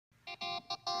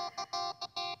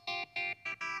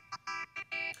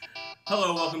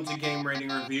Hello, welcome to Game Rating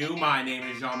Review. My name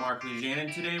is Jean-Marc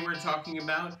and today we're talking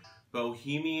about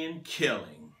Bohemian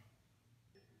Killing.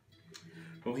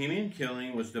 Bohemian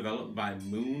Killing was developed by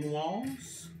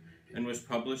Moonwalls and was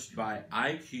published by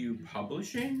IQ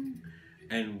Publishing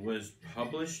and was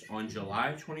published on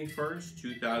July 21st,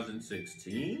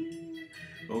 2016.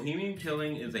 Bohemian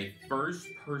Killing is a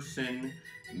first-person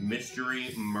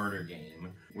mystery murder game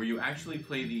where you actually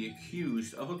play the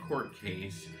accused of a court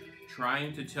case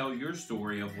trying to tell your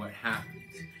story of what happened.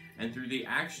 And through the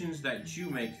actions that you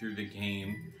make through the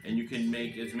game, and you can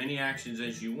make as many actions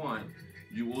as you want,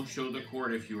 you will show the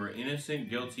court if you are innocent,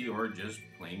 guilty, or just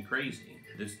plain crazy.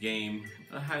 This game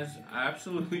has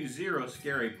absolutely zero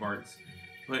scary parts,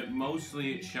 but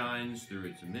mostly it shines through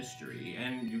its mystery,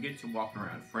 and you get to walk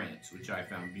around France, which I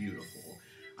found beautiful.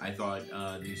 I thought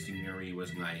the scenery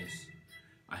was nice.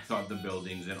 I thought the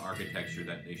buildings and architecture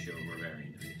that they showed were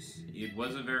very nice. It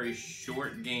was a very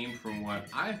short game from what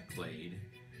I've played,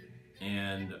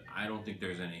 and I don't think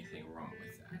there's anything wrong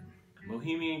with that.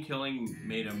 Bohemian Killing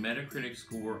made a Metacritic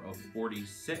score of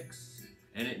 46,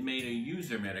 and it made a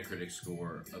user Metacritic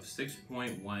score of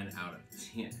 6.1 out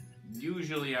of 10.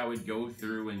 Usually I would go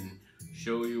through and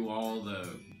show you all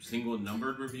the single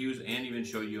numbered reviews and even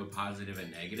show you a positive and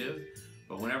negative.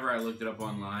 But whenever I looked it up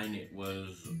online, it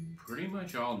was pretty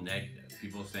much all negative.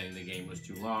 People saying the game was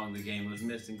too long, the game was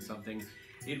missing something.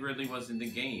 It really wasn't the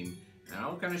game. And I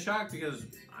was kind of shocked because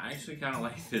I actually kind of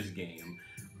liked this game.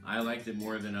 I liked it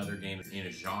more than other games in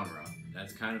a genre.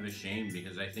 That's kind of a shame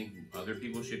because I think other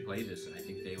people should play this and I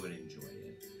think they would enjoy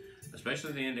it.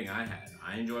 Especially the ending I had.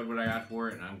 I enjoyed what I got for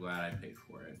it and I'm glad I paid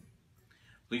for it.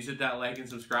 Please hit that like and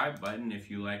subscribe button if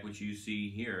you like what you see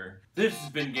here. This has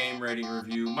been Game Rating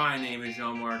Review. My name is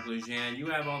Jean-Marc. You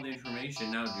have all the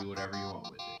information. Now do whatever you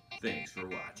want with it. Thanks for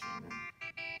watching.